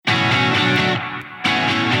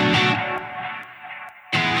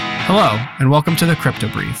Hello, and welcome to the Crypto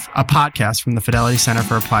Brief, a podcast from the Fidelity Center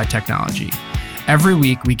for Applied Technology. Every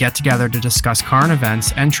week, we get together to discuss current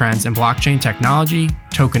events and trends in blockchain technology,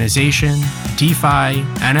 tokenization, DeFi,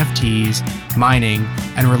 NFTs, mining,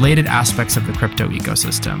 and related aspects of the crypto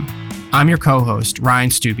ecosystem. I'm your co-host, Ryan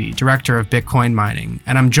Stubbe, Director of Bitcoin Mining,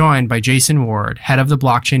 and I'm joined by Jason Ward, Head of the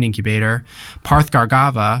Blockchain Incubator, Parth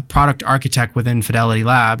Gargava, Product Architect within Fidelity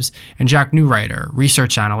Labs, and Jack Newwriter,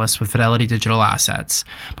 Research Analyst with Fidelity Digital Assets.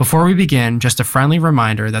 Before we begin, just a friendly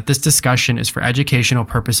reminder that this discussion is for educational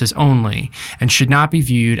purposes only and should not be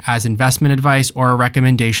viewed as investment advice or a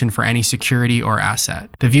recommendation for any security or asset.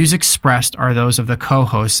 The views expressed are those of the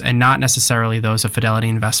co-hosts and not necessarily those of Fidelity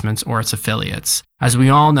Investments or its affiliates. As we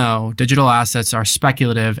all know, digital assets are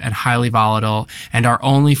speculative and highly volatile and are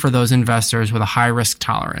only for those investors with a high risk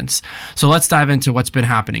tolerance. So let's dive into what's been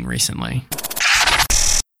happening recently.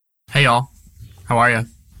 Hey y'all, how are you?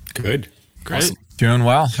 Good. Great. Awesome. Doing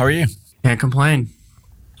well. How are you? Can't complain.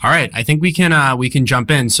 All right, I think we can jump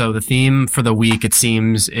in. So the theme for the week, it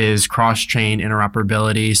seems, is cross-chain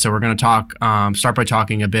interoperability. So we're going to start by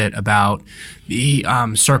talking a bit about the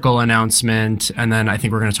Circle announcement, and then I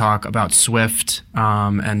think we're going to talk about Swift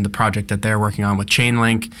and the project that they're working on with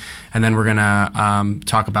Chainlink, and then we're going to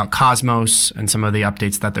talk about Cosmos and some of the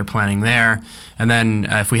updates that they're planning there. And then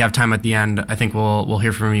if we have time at the end, I think we'll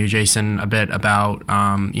hear from you, Jason, a bit about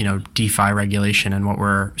DeFi regulation and what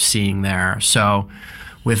we're seeing there. So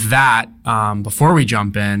with that, before we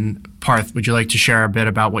jump in, Parth, would you like to share a bit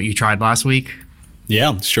about what you tried last week?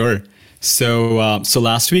 Yeah, sure. So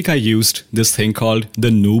last week I used this thing called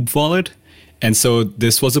the Noob Wallet. And so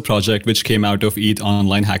this was a project which came out of ETH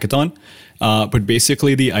Online Hackathon. But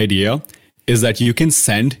basically the idea is that you can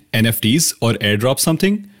send NFTs or airdrop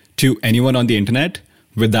something to anyone on the internet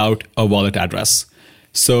without a wallet address.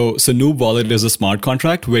 So Noob Wallet is a smart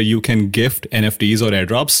contract where you can gift NFTs or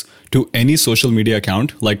airdrops to any social media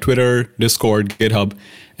account like Twitter, Discord, GitHub.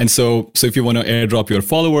 And so if you want to airdrop your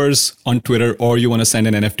followers on Twitter, or you want to send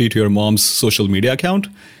an NFT to your mom's social media account,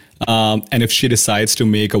 and if she decides to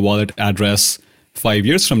make a wallet address 5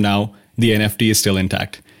 years from now, the NFT is still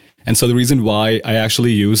intact. And so the reason why I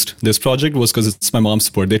actually used this project was because it's my mom's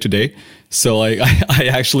birthday today. So I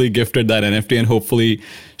actually gifted that NFT, and hopefully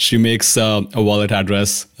she makes a wallet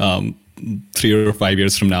address 3 or 5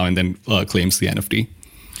 years from now and then claims the NFT.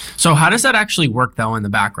 So how does that actually work though in the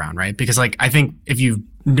background, right? Because I think if you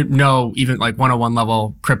know even 101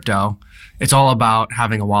 level crypto, it's all about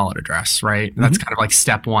having a wallet address, right? And that's kind of like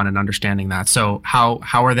step one in understanding that. So how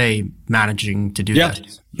are they managing to do that? Yeah,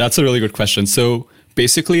 that's a really good question. So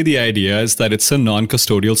basically, the idea is that it's a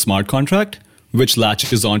non-custodial smart contract which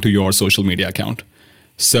latches onto your social media account.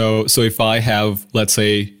 So if I have, let's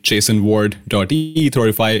say, jasonward.eth, or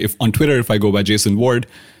if on Twitter, if I go by Jason Ward,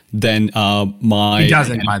 then my he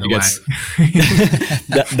doesn't, by the way.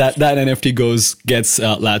 that NFT gets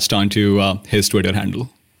latched onto his Twitter handle.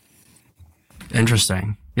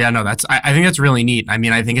 Interesting. Yeah, no, I think that's really neat. I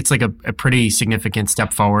mean, I think it's like a pretty significant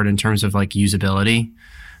step forward in terms of like usability.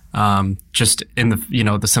 Just in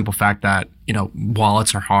the simple fact that,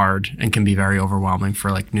 wallets are hard and can be very overwhelming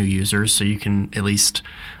for like new users. So you can at least,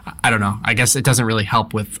 I don't know, I guess it doesn't really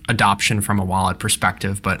help with adoption from a wallet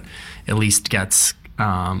perspective, but at least gets,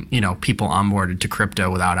 people onboarded to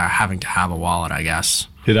crypto without having to have a wallet, I guess.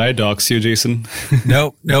 Did I dox you, Jason?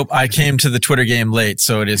 Nope. I came to the Twitter game late,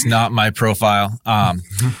 so it is not my profile.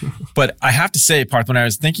 But I have to say, Parth, when I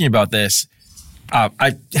was thinking about this,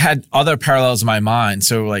 I had other parallels in my mind.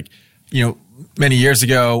 So many years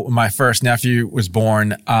ago, when my first nephew was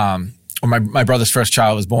born, or my brother's first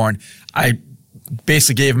child was born, I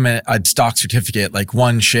basically gave him a stock certificate, like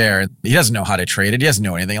one share. He doesn't know how to trade it. He doesn't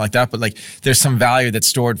know anything like that, but there's some value that's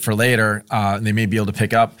stored for later, and they may be able to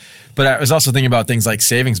pick up. But I was also thinking about things like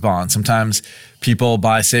savings bonds. Sometimes people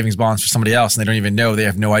buy savings bonds for somebody else and they don't even know, they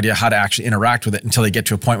have no idea how to actually interact with it until they get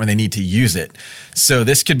to a point when they need to use it. So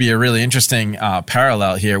this could be a really interesting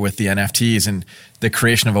parallel here with the NFTs and the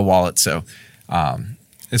creation of a wallet. So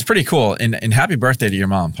it's pretty cool. And happy birthday to your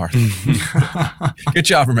mom, Parth. Good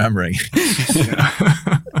job remembering.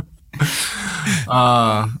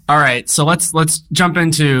 All right, so let's jump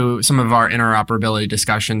into some of our interoperability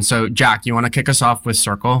discussion. So Jack, you want to kick us off with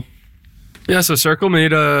Circle? Yeah, so Circle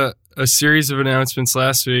made a series of announcements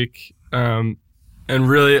last week, and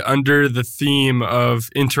really under the theme of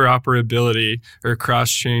interoperability or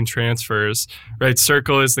cross-chain transfers, right?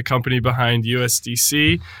 Circle is the company behind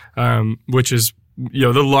USDC, which is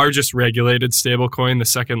the largest regulated stablecoin, the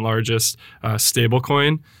second largest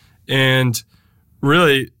stablecoin, and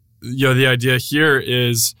really, the idea here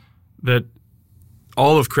is that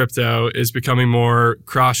all of crypto is becoming more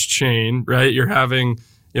cross-chain, right? You're having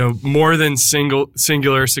more than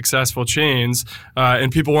singular successful chains,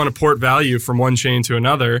 and people want to port value from one chain to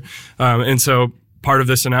another. And so part of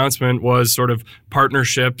this announcement was sort of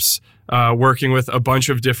partnerships, working with a bunch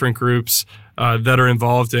of different groups that are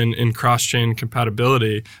involved in cross-chain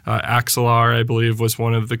compatibility. Axelar, I believe, was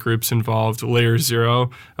one of the groups involved. Layer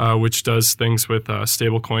Zero, which does things with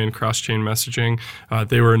stablecoin cross-chain messaging.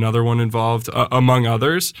 They were another one involved, among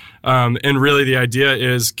others. And really the idea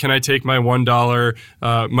is, can I take my $1,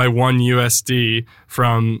 my $1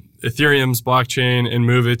 from Ethereum's blockchain and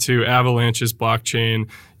move it to Avalanche's blockchain,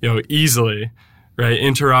 easily? Right?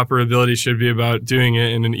 Interoperability should be about doing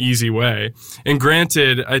it in an easy way. And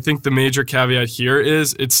granted, I think the major caveat here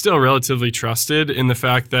is it's still relatively trusted in the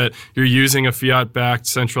fact that you're using a fiat-backed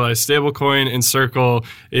centralized stablecoin, and Circle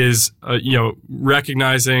is,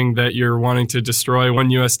 recognizing that you're wanting to destroy one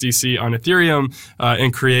USDC on Ethereum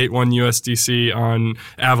and create one USDC on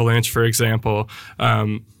Avalanche, for example.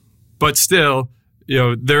 But still,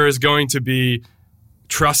 there is going to be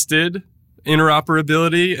trusted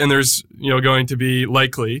interoperability, and there's going to be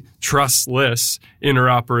likely trustless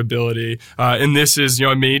interoperability, and this is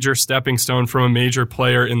a major stepping stone from a major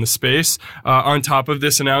player in the space. On top of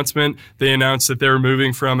this announcement, they announced that they're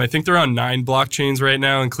moving from, I think they're on 9 blockchains right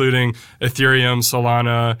now, including Ethereum,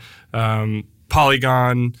 Solana,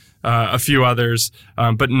 Polygon, a few others,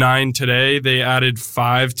 but 9 today. They added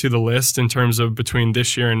 5 to the list in terms of between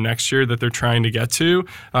this year and next year that they're trying to get to.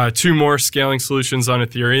 2 more scaling solutions on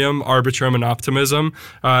Ethereum, Arbitrum and Optimism,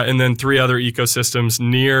 and then 3 other ecosystems,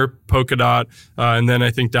 Near, Polkadot, and then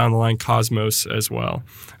I think down the line Cosmos as well.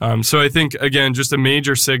 So I think, again, just a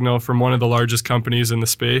major signal from one of the largest companies in the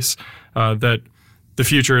space that the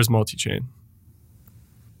future is multi-chain.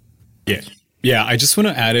 Yeah, I just want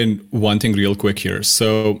to add in one thing real quick here.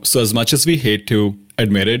 So as much as we hate to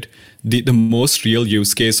admit it, the most real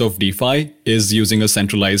use case of DeFi is using a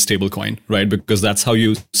centralized stablecoin, right? Because that's how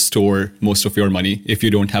you store most of your money if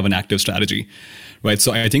you don't have an active strategy, right?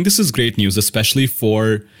 So I think this is great news, especially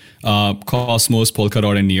for Cosmos,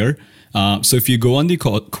 Polkadot, and Near. So if you go on the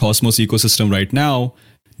Cosmos ecosystem right now,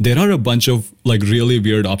 there are a bunch of really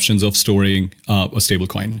weird options of storing a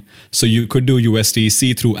stablecoin. So you could do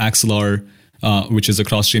USDC through Axelar, which is a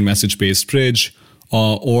cross-chain message-based bridge,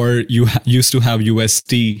 or you used to have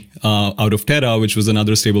USD out of Terra, which was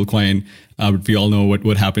another stablecoin. We all know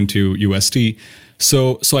what happened to USD.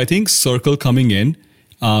 So I think Circle coming in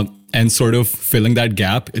and sort of filling that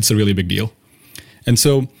gap, it's a really big deal. And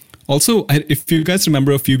so also, if you guys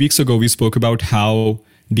remember, a few weeks ago, we spoke about how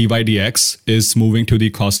DYDX is moving to the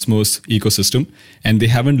Cosmos ecosystem, and they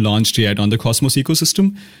haven't launched yet on the Cosmos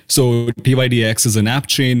ecosystem. So DYDX is an app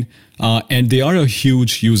chain, and they are a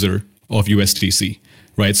huge user of USDC,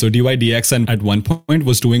 right? So DYDX at one point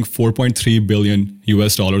was doing $4.3 billion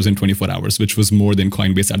in 24 hours, which was more than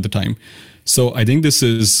Coinbase at the time. So I think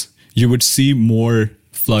you would see more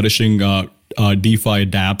flourishing DeFi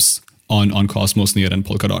dApps on Cosmos, Near, and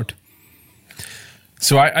Polkadot.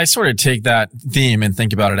 So I sort of take that theme and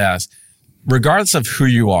think about it as, regardless of who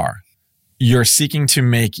you are, you're seeking to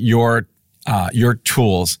make your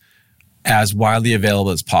tools as widely available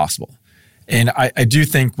as possible. And I do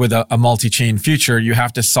think with a multi-chain future, you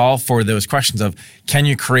have to solve for those questions of, can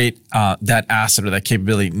you create that asset or that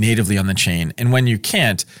capability natively on the chain? And when you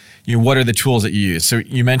can't, what are the tools that you use? So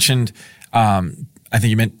you mentioned, I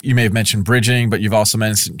think you may have mentioned bridging, but you've also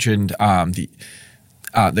mentioned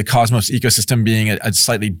the Cosmos ecosystem being a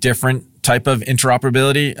slightly different type of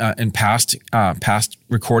interoperability in past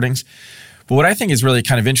recordings. But what I think is really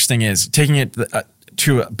kind of interesting is taking it back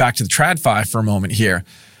to the TradFi for a moment here.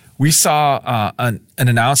 We saw an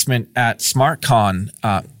announcement at SmartCon,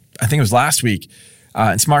 I think it was last week.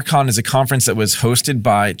 And SmartCon is a conference that was hosted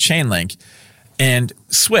by Chainlink, and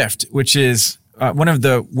Swift, which is one of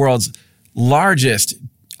the world's largest,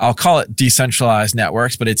 I'll call it decentralized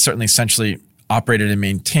networks, but it's certainly centrally operated and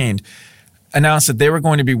maintained, announced that they were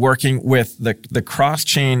going to be working with the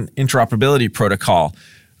cross-chain interoperability protocol,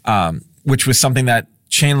 which was something that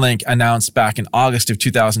Chainlink announced back in August of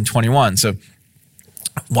 2021. So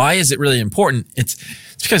why is it really important? It's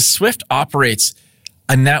because Swift operates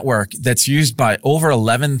a network that's used by over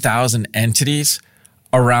 11,000 entities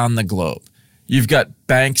around the globe. You've got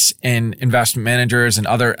banks and investment managers and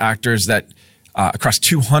other actors that across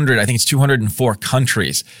 204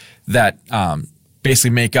 countries that basically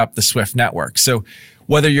make up the Swift network. So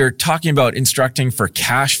whether you're talking about instructing for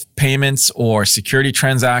cash payments or security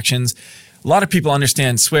transactions, a lot of people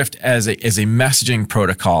understand Swift as a messaging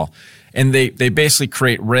protocol, and they basically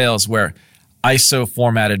create rails where ISO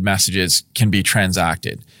formatted messages can be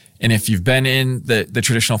transacted. And if you've been in the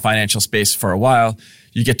traditional financial space for a while,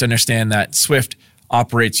 you get to understand that Swift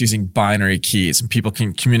operates using binary keys, and people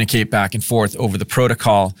can communicate back and forth over the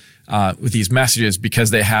protocol with these messages because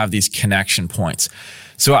they have these connection points.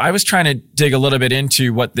 So I was trying to dig a little bit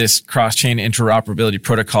into what this cross-chain interoperability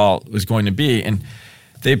protocol was going to be, and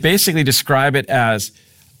they basically describe it as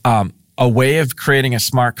a way of creating a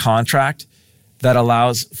smart contract that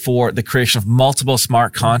allows for the creation of multiple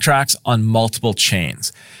smart contracts on multiple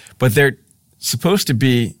chains. But they're supposed to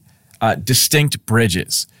be distinct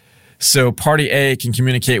bridges. So party A can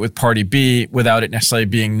communicate with party B without it necessarily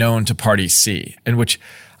being known to party C, and which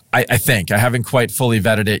I think, I haven't quite fully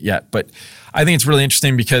vetted it yet, but I think it's really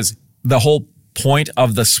interesting because the whole point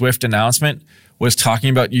of the Swift announcement was talking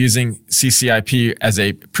about using CCIP as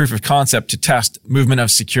a proof of concept to test movement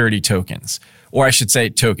of security tokens, or I should say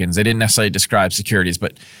tokens. They didn't necessarily describe securities,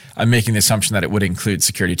 but I'm making the assumption that it would include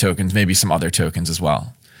security tokens, maybe some other tokens as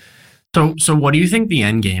well. So what do you think the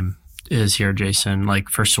end game is here, Jason, like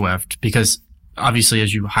for Swift? Because obviously,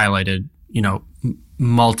 as you highlighted,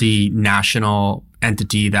 multinational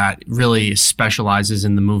entity that really specializes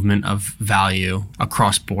in the movement of value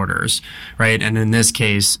across borders, right? And in this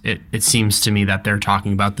case, it seems to me that they're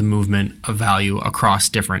talking about the movement of value across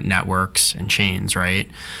different networks and chains, right?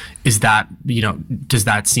 Is that, does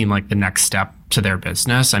that seem like the next step to their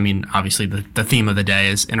business? I mean, obviously the theme of the day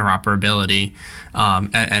is interoperability.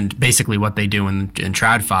 And basically what they do in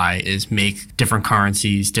TradFi is make different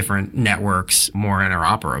currencies, different networks more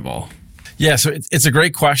interoperable. Yeah, so it's a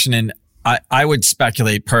great question. And I would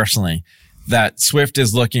speculate personally that Swift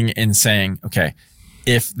is looking and saying, okay,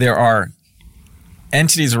 if there are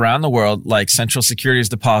entities around the world like central securities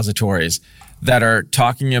depositories that are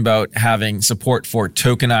talking about having support for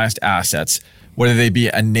tokenized assets, whether they be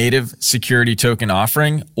a native security token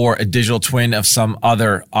offering or a digital twin of some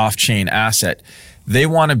other off-chain asset, they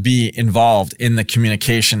want to be involved in the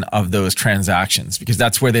communication of those transactions because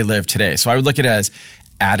that's where they live today. So I would look at it as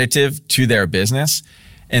additive to their business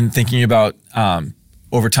and thinking about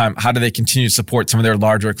over time, how do they continue to support some of their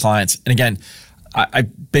larger clients? And again, I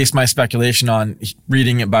based my speculation on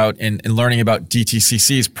reading about and learning about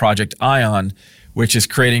DTCC's Project Ion, which is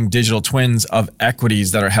creating digital twins of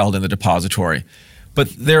equities that are held in the depository. But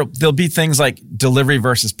there'll be things like delivery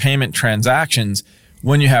versus payment transactions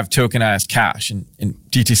when you have tokenized cash. And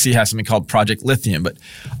DTC has something called Project Lithium. But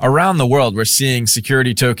around the world, we're seeing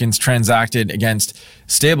security tokens transacted against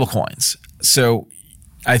stablecoins. So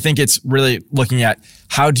I think it's really looking at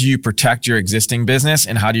how do you protect your existing business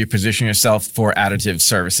and how do you position yourself for additive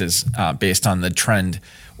services based on the trend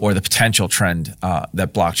or the potential trend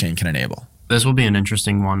that blockchain can enable. This will be an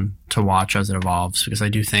interesting one to watch as it evolves because I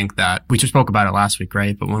do think that we just spoke about it last week,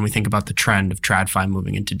 right? But when we think about the trend of TradFi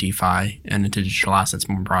moving into DeFi and into digital assets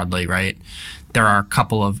more broadly, right? There are a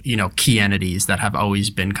couple of, key entities that have always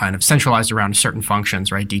been kind of centralized around certain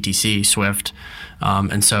functions, right? DTC, Swift.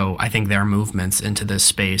 And so I think their movements into this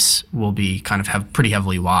space will be kind of pretty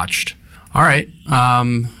heavily watched. All right.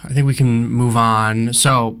 I think we can move on.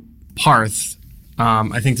 So Parth,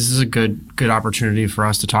 I think this is a good opportunity for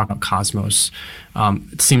us to talk about Cosmos.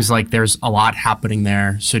 It seems like there's a lot happening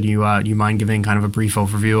there. So do you mind giving kind of a brief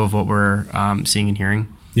overview of what we're seeing and hearing?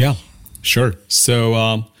 Yeah, sure.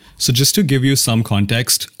 So just to give you some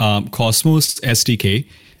context, Cosmos SDK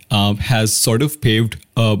has sort of paved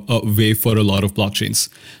a way for a lot of blockchains,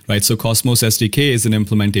 right? So Cosmos SDK is an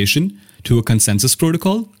implementation to a consensus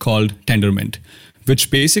protocol called Tendermint,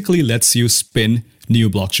 which basically lets you spin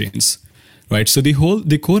new blockchains. Right. So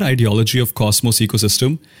the core ideology of Cosmos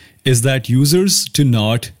ecosystem is that users do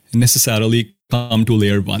not necessarily come to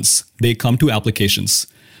layer ones. They come to applications.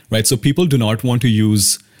 Right. So people do not want to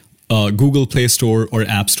use Google Play Store or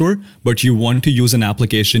App Store, but you want to use an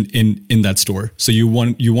application in that store. So you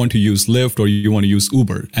want to use Lyft or you want to use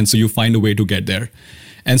Uber. And so you find a way to get there.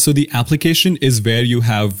 And so the application is where you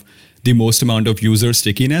have the most amount of user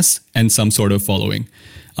stickiness and some sort of following.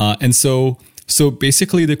 So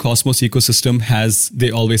basically the Cosmos ecosystem they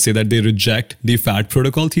always say that they reject the FAT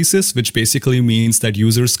protocol thesis, which basically means that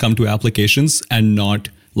users come to applications and not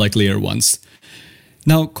like layer ones.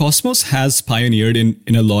 Now, Cosmos has pioneered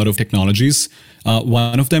in a lot of technologies.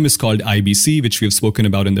 One of them is called IBC, which we've spoken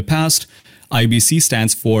about in the past. IBC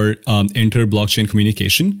stands for inter-blockchain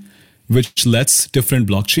communication, which lets different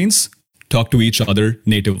blockchains talk to each other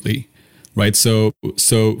natively, right? So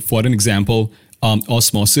for an example,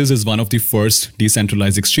 Osmosis is one of the first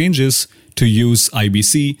decentralized exchanges to use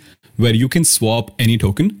IBC, where you can swap any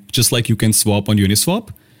token, just like you can swap on Uniswap.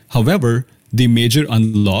 However, the major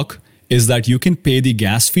unlock is that you can pay the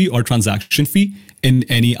gas fee or transaction fee in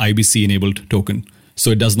any IBC-enabled token. So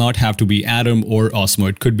it does not have to be Atom or Osmo.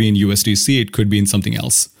 It could be in USDC. It could be in something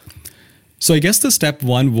else. So I guess the step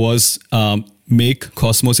one was make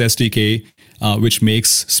Cosmos SDK, which makes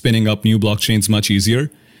spinning up new blockchains much easier.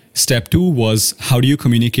 Step two was how do you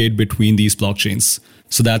communicate between these blockchains?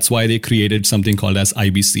 So that's why they created something called as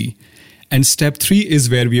IBC. And step three is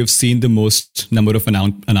where we have seen the most number of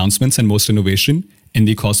announcements and most innovation in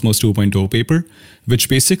the Cosmos 2.0 paper, which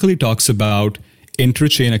basically talks about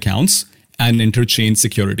interchain accounts and interchain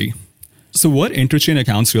security. So what interchain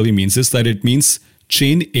accounts really means is that it means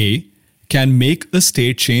chain A can make a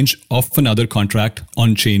state change of another contract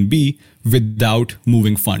on chain B without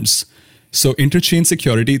moving funds. So interchain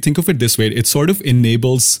security, think of it this way, it sort of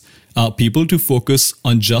enables people to focus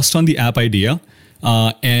on the app idea,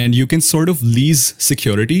 and you can sort of lease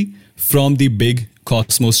security from the big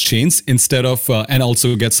Cosmos chains instead of, and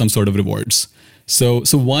also get some sort of rewards. So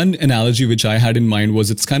one analogy which I had in mind was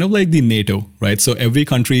it's kind of like the NATO, right? So every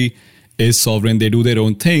country is sovereign, they do their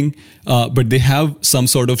own thing, but they have some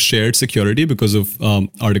sort of shared security because of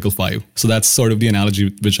Article 5. So that's sort of the analogy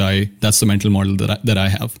that's the mental model that I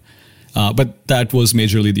have. But that was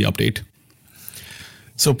majorly the update.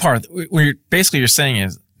 So Parth, what you're saying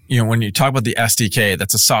is, when you talk about the SDK,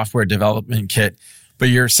 that's a software development kit, but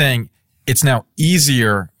you're saying it's now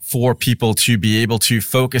easier for people to be able to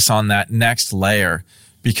focus on that next layer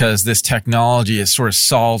because this technology is sort of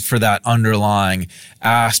solved for that underlying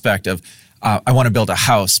aspect of, I want to build a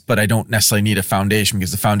house, but I don't necessarily need a foundation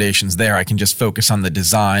because the foundation's there. I can just focus on the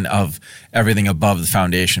design of everything above the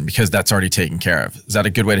foundation because that's already taken care of. Is that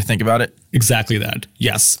a good way to think about it? Exactly that.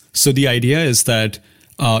 Yes. So the idea is that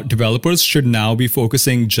developers should now be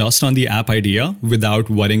focusing just on the app idea without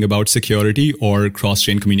worrying about security or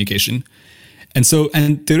cross-chain communication. And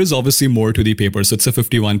there is obviously more to the paper. So it's a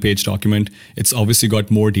 51-page document. It's obviously got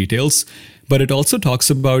more details, but it also talks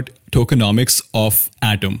about tokenomics of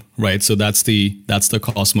Atom, right? So that's the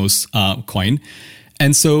Cosmos coin.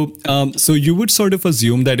 And so you would sort of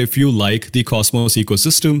assume that if you like the Cosmos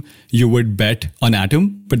ecosystem, you would bet on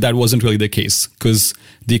Atom, but that wasn't really the case because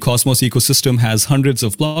the Cosmos ecosystem has hundreds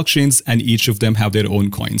of blockchains and each of them have their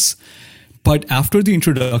own coins. But after the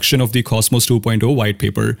introduction of the Cosmos 2.0 white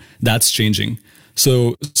paper, that's changing.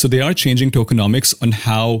 So they are changing tokenomics on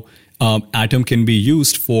how Atom can be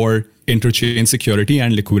used for interchain security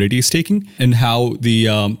and liquidity staking, and how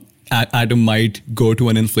the Atom might go to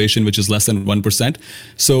an inflation which is less than 1%.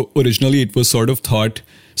 So originally it was sort of thought,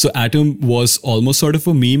 so Atom was almost sort of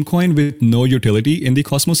a meme coin with no utility in the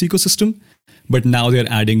Cosmos ecosystem, but now they're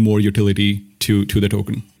adding more utility to the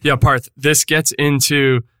token. Yeah, Parth, this gets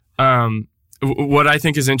into what I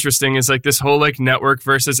think is interesting is like this whole like network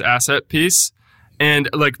versus asset piece. And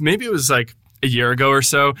like maybe it was like a year ago or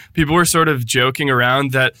so, people were sort of joking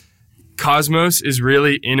around that Cosmos is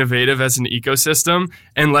really innovative as an ecosystem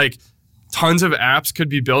and like tons of apps could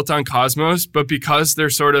be built on Cosmos, but because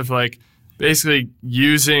they're sort of like basically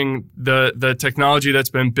using the technology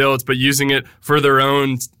that's been built, but using it for their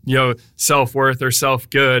own, self-worth or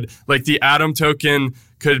self-good, like the Atom token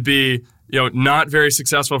could be not very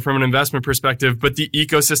successful from an investment perspective, but the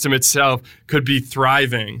ecosystem itself could be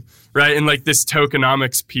thriving, right? And like this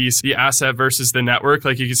tokenomics piece, the asset versus the network,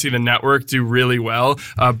 like you can see the network do really well,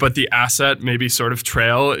 but the asset maybe sort of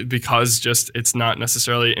trail because just it's not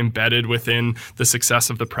necessarily embedded within the success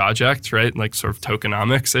of the project, right? Like sort of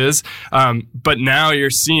tokenomics is. But now you're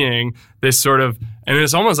seeing this sort of, and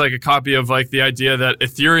it's almost like a copy of like the idea that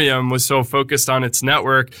Ethereum was so focused on its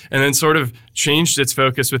network and then sort of changed its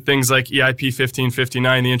focus with things like EIP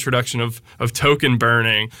 1559, the introduction of token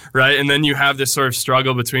burning, right? And then you have this sort of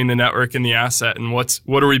struggle between the network and the asset and what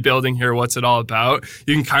are we building here? What's it all about?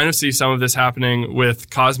 You can kind of see some of this happening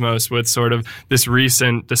with Cosmos with sort of this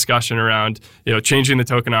recent discussion around, changing the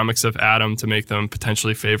tokenomics of Atom to make them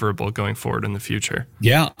potentially favorable going forward in the future.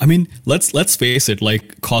 Yeah. I mean, let's face it,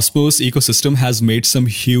 like Cosmos ecosystem has made some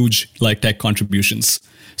huge like tech contributions.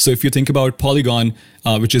 So if you think about Polygon,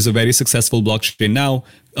 which is a very successful blockchain now,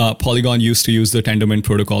 Polygon used to use the Tendermint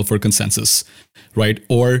protocol for consensus, right?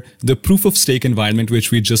 Or the proof of stake environment,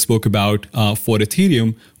 which we just spoke about for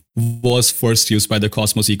Ethereum, was first used by the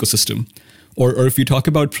Cosmos ecosystem. Or if you talk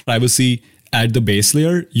about privacy at the base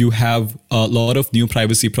layer, you have a lot of new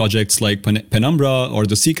privacy projects like Penumbra or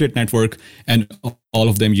the Secret Network, and all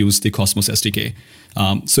of them use the Cosmos SDK.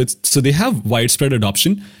 So they have widespread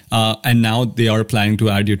adoption, and now they are planning to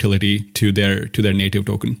add utility to their native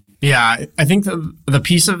token. Yeah, I think the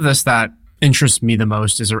piece of this that interests me the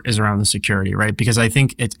most is around the security, right? Because I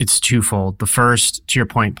think it's twofold. The first, to your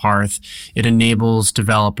point, Parth, it enables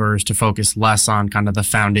developers to focus less on kind of the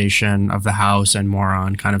foundation of the house and more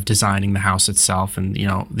on kind of designing the house itself and,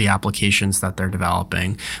 the applications that they're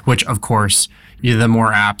developing, which of course, the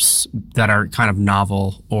more apps that are kind of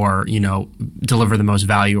novel or, deliver the most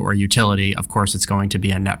value or utility, of course, it's going to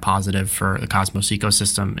be a net positive for the Cosmos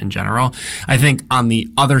ecosystem in general. I think on the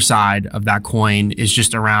other side of that coin is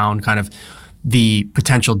just around kind of the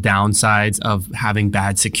potential downsides of having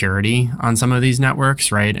bad security on some of these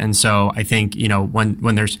networks, right? And so I think,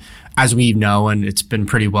 when there's, as we know, and it's been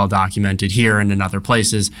pretty well documented here and in other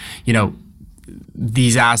places,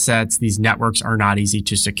 these assets, these networks are not easy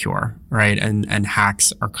to secure, right? And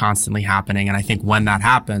hacks are constantly happening. And I think when that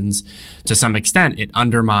happens, to some extent, it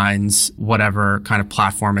undermines whatever kind of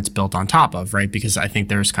platform it's built on top of, right? Because I think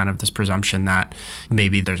there's kind of this presumption that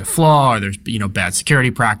maybe there's a flaw or there's, bad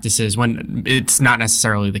security practices when it's not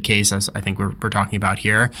necessarily the case, as I think we're talking about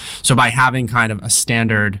here. So by having kind of a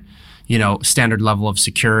standard level of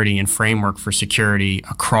security and framework for security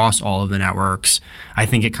across all of the networks, I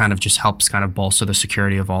think it kind of just helps kind of bolster the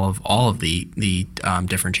security of all of the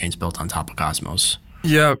different chains built on top of Cosmos.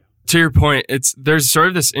 Yeah, to your point, there's sort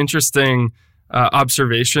of this interesting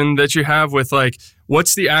observation that you have with like,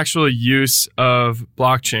 what's the actual use of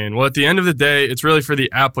blockchain? Well, at the end of the day, it's really for the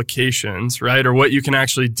applications, right? Or what you can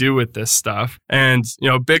actually do with this stuff. And,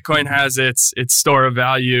 Bitcoin has its store of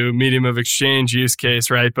value, medium of exchange use case,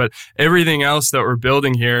 right? But everything else that we're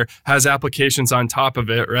building here has applications on top of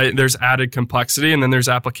it, right? There's added complexity and then there's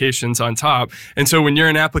applications on top. And so when you're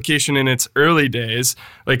an application in its early days,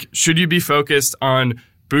 like, should you be focused on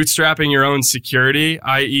bootstrapping your own security,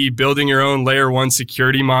 i.e. building your own layer 1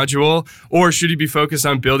 security module, or should you be focused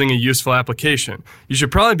on building a useful application? You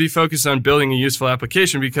should probably be focused on building a useful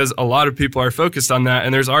application because a lot of people are focused on that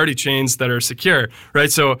and there's already chains that are secure, right?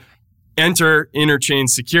 So enter interchain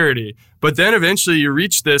security. But then eventually you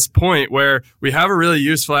reach this point where we have a really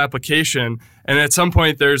useful application, and at some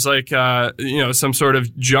point there's like, some sort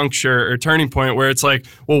of juncture or turning point where it's like,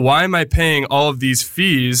 well, why am I paying all of these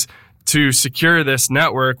fees to secure this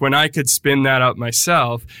network when I could spin that up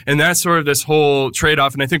myself? And that's sort of this whole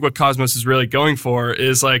trade-off. And I think what Cosmos is really going for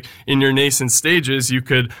is like, in your nascent stages, you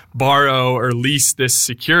could borrow or lease this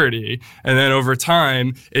security. And then over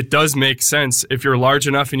time, it does make sense if you're large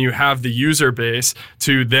enough and you have the user base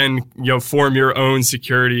to then, form your own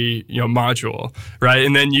security, module, right?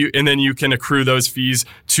 And then you can accrue those fees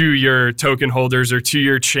to your token holders or to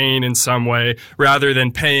your chain in some way, rather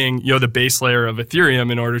than paying, the base layer of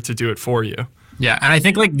Ethereum in order to do it for you. Yeah. And I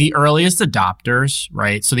think like the earliest adopters,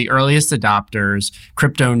 right? So the earliest adopters,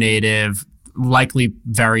 crypto native, likely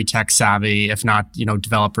very tech savvy, if not,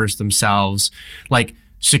 developers themselves, like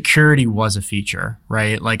security was a feature,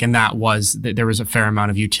 right? Like, and there was a fair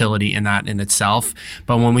amount of utility in that in itself.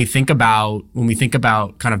 But when we think about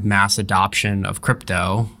kind of mass adoption of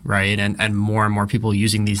crypto, right, and more people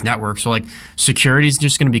using these networks, so like security is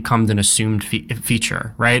just going to become an assumed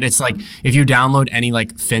feature, right? It's like if you download any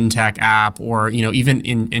like fintech app or even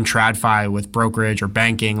in TradFi with brokerage or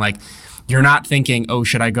banking, like, you're not thinking, oh,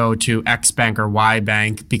 should I go to X bank or Y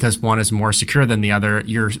bank because one is more secure than the other?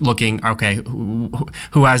 You're looking, okay,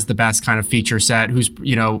 who has the best kind of feature set? Who's,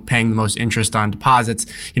 paying the most interest on deposits?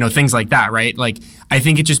 Things like that, right? Like, I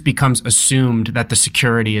think it just becomes assumed that the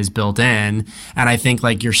security is built in. And I think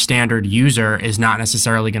like your standard user is not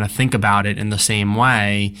necessarily going to think about it in the same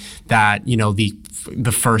way that,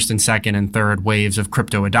 the first and second and third waves of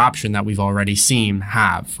crypto adoption that we've already seen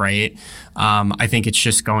have, right? I think it's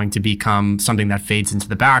just going to become something that fades into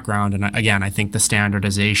the background. And again, I think the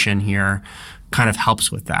standardization here kind of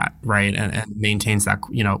helps with that, right? And maintains that,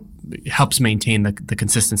 helps maintain the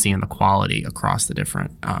consistency and the quality across the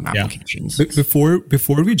different applications.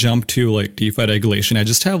 Before we jump to like DeFi regulation, I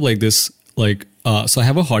just have like this, so I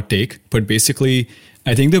have a hot take, but basically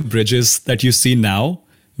I think the bridges that you see now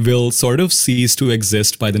will sort of cease to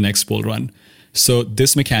exist by the next bull run. So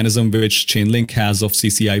this mechanism which Chainlink has of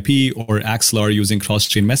CCIP or Axelar using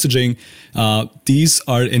cross-chain messaging, these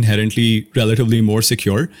are inherently relatively more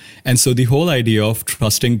secure. And so the whole idea of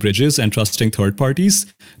trusting bridges and trusting third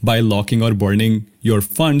parties by locking or burning your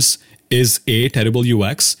funds is a terrible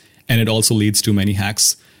UX, and it also leads to many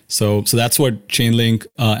hacks. So that's what Chainlink,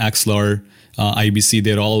 Axelar, IBC,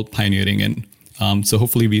 they're all pioneering in. So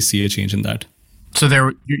hopefully we see a change in that.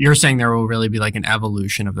 So you're saying there will really be like an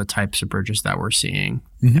evolution of the types of bridges that we're seeing.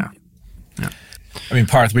 Mm-hmm. Yeah. I mean,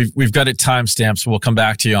 Parth, we've got it timestamped, so we'll come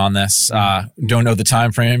back to you on this. Don't know the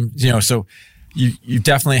time frame, so you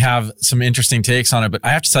definitely have some interesting takes on it. But I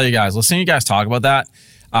have to tell you guys, listening to you guys talk about that,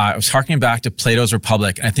 I was harkening back to Plato's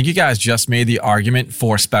Republic, and I think you guys just made the argument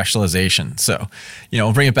for specialization. So,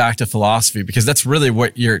 we'll bring it back to philosophy because that's really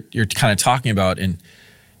what you're kind of talking about. And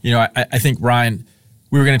I think, Ryan,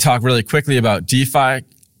 we were going to talk really quickly about DeFi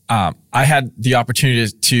I had the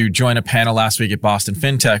opportunity to join a panel last week at Boston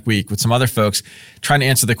FinTech Week with some other folks trying to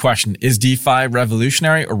answer the question, is DeFi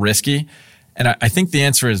revolutionary or risky? And I think the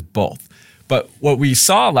answer is both. But what we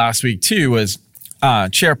saw last week too was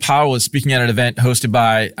Chair Powell was speaking at an event hosted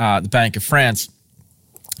by the Bank of France,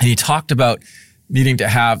 and he talked about needing to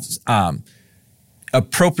have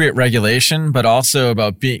appropriate regulation, but also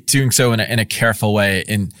about doing so in a careful way.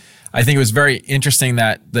 And I think it was very interesting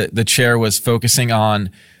that the chair was focusing on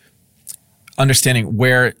understanding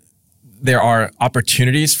where there are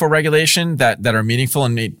opportunities for regulation that are meaningful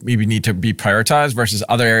and maybe need to be prioritized versus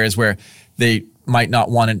other areas where they might not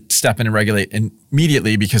want to step in and regulate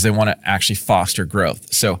immediately because they want to actually foster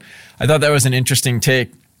growth. So I thought that was an interesting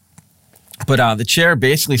take. But the chair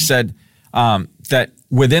basically said that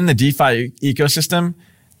within the DeFi ecosystem,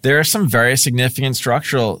 there are some very significant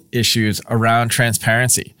structural issues around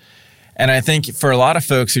transparency. And I think for a lot of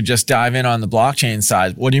folks who just dive in on the blockchain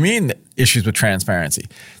side, what do you mean issues with transparency?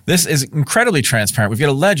 This is incredibly transparent. We've got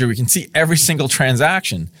a ledger. We can see every single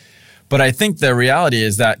transaction. But I think the reality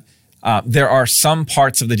is that there are some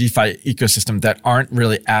parts of the DeFi ecosystem that aren't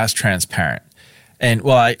really as transparent. And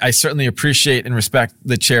while I certainly appreciate and respect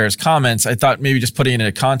the chair's comments, I thought maybe just putting it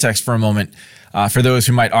into context for a moment, for those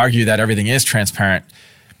who might argue that everything is transparent,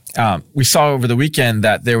 we saw over the weekend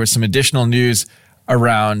that there was some additional news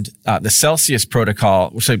around the Celsius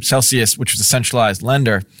protocol, Celsius, which was a centralized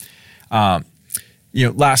lender.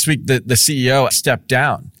 Last week, the CEO stepped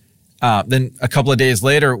down. Then a couple of days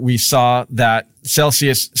later, we saw that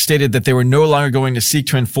Celsius stated that they were no longer going to seek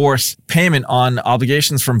to enforce payment on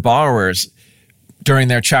obligations from borrowers during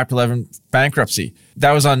their Chapter 11 bankruptcy.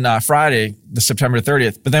 That was on Friday, the September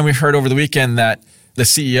 30th. But then we heard over the weekend that the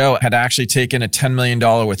CEO had actually taken a $10 million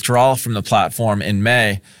withdrawal from the platform in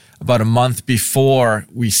May, about a month before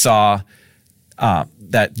we saw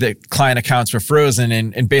that the client accounts were frozen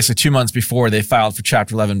and basically 2 months before they filed for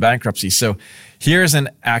Chapter 11 bankruptcy. So here's an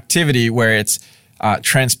activity where it's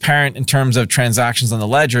transparent in terms of transactions on the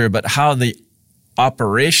ledger, but how the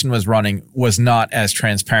operation was running was not as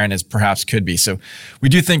transparent as perhaps could be. So we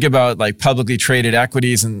do think about like publicly traded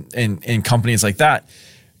equities and companies like that.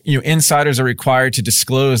 Insiders are required to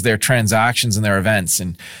disclose their transactions and their events.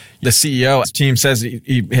 And the CEO team says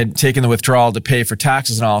he had taken the withdrawal to pay for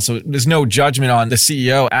taxes and all. So there's no judgment on the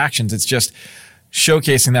CEO actions. It's just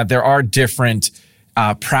showcasing that there are different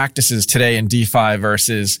practices today in DeFi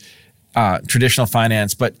versus traditional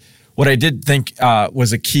finance. But what I did think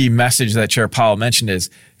was a key message that Chair Powell mentioned is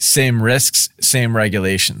same risks, same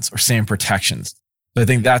regulations, or same protections. So I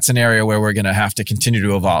think that's an area where we're going to have to continue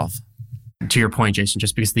to evolve. To your point, Jason,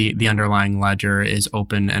 just because the underlying ledger is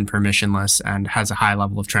open and permissionless and has a high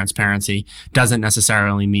level of transparency doesn't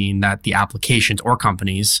necessarily mean that the applications or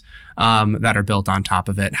companies that are built on top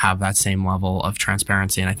of it have that same level of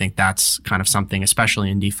transparency. And I think that's kind of something, especially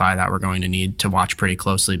in DeFi, that we're going to need to watch pretty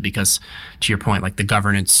closely because, to your point, like the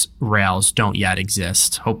governance rails don't yet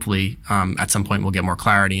exist. Hopefully, at some point we'll get more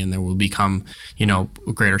clarity and there will become,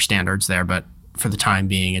 greater standards there. But for the time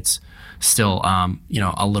being, it's still,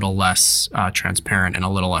 a little less transparent and a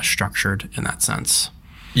little less structured in that sense.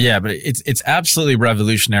 Yeah, but it's absolutely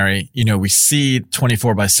revolutionary. We see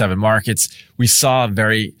 24/7 markets. We saw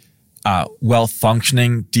very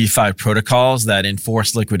well-functioning DeFi protocols that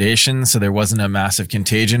enforce liquidation, so there wasn't a massive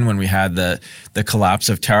contagion when we had the collapse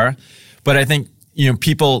of Terra. But I think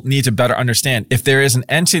people need to better understand if there is an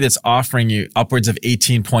entity that's offering you upwards of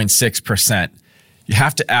 18.6%. You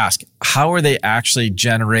have to ask, how are they actually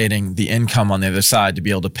generating the income on the other side to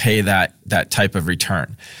be able to pay that type of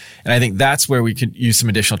return? And I think that's where we could use some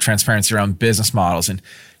additional transparency around business models. And,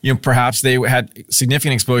 perhaps they had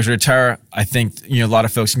significant exposure to Terra. I think, a lot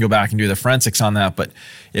of folks can go back and do the forensics on that. But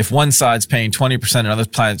if one side's paying 20% and another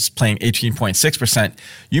side's paying 18.6%,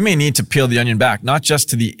 you may need to peel the onion back, not just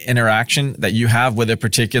to the interaction that you have with a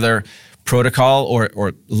particular protocol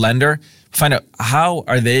or lender. Find out how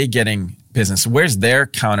are they getting business? Where's their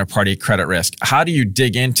counterparty credit risk? How do you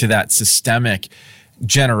dig into that systemic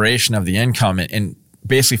generation of the income and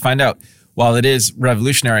basically find out, while it is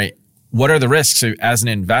revolutionary, what are the risks? So as an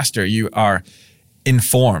investor, you are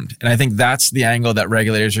informed. And I think that's the angle that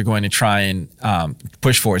regulators are going to try and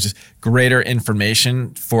push for, is just greater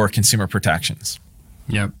information for consumer protections.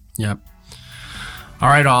 Yep. All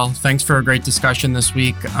right, all. Thanks for a great discussion this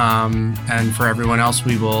week. And for everyone else,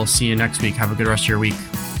 we will see you next week. Have a good rest of your week.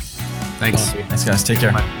 Thanks. Thanks, guys. Take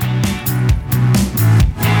care. Bye.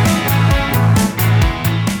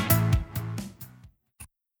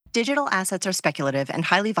 Digital assets are speculative and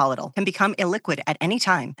highly volatile, can become illiquid at any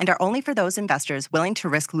time, and are only for those investors willing to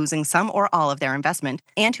risk losing some or all of their investment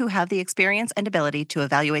and who have the experience and ability to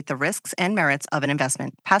evaluate the risks and merits of an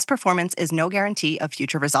investment. Past performance is no guarantee of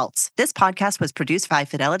future results. This podcast was produced by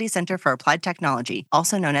Fidelity Center for Applied Technology,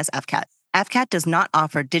 also known as FCAT. FCAT does not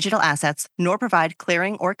offer digital assets nor provide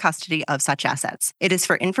clearing or custody of such assets. It is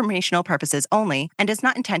for informational purposes only and is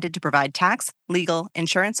not intended to provide tax, legal,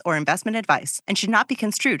 insurance, or investment advice and should not be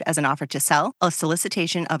construed as an offer to sell, a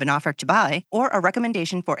solicitation of an offer to buy, or a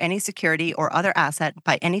recommendation for any security or other asset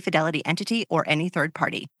by any Fidelity entity or any third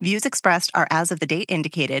party. Views expressed are as of the date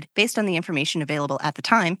indicated, based on the information available at the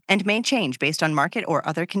time, and may change based on market or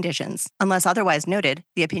other conditions. Unless otherwise noted,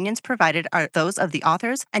 the opinions provided are those of the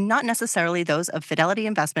authors and not necessarily those of Fidelity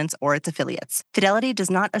Investments or its affiliates. Fidelity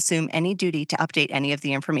does not assume any duty to update any of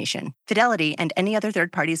the information. Fidelity and any other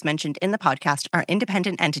third parties mentioned in the podcast are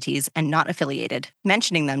independent entities and not affiliated.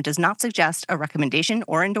 Mentioning them does not suggest a recommendation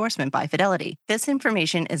or endorsement by Fidelity. This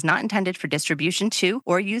information is not intended for distribution to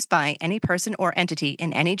or use by any person or entity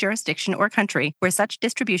in any jurisdiction or country where such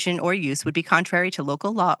distribution or use would be contrary to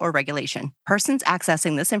local law or regulation. Persons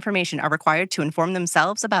accessing this information are required to inform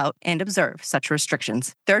themselves about and observe such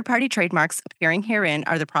restrictions. Third-party trademarks appearing herein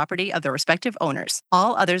are the property of the respective owners.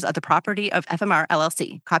 All others are the property of FMR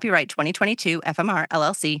LLC. Copyright 2022 FMR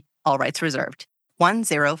LLC. All rights reserved.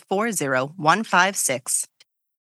 1040156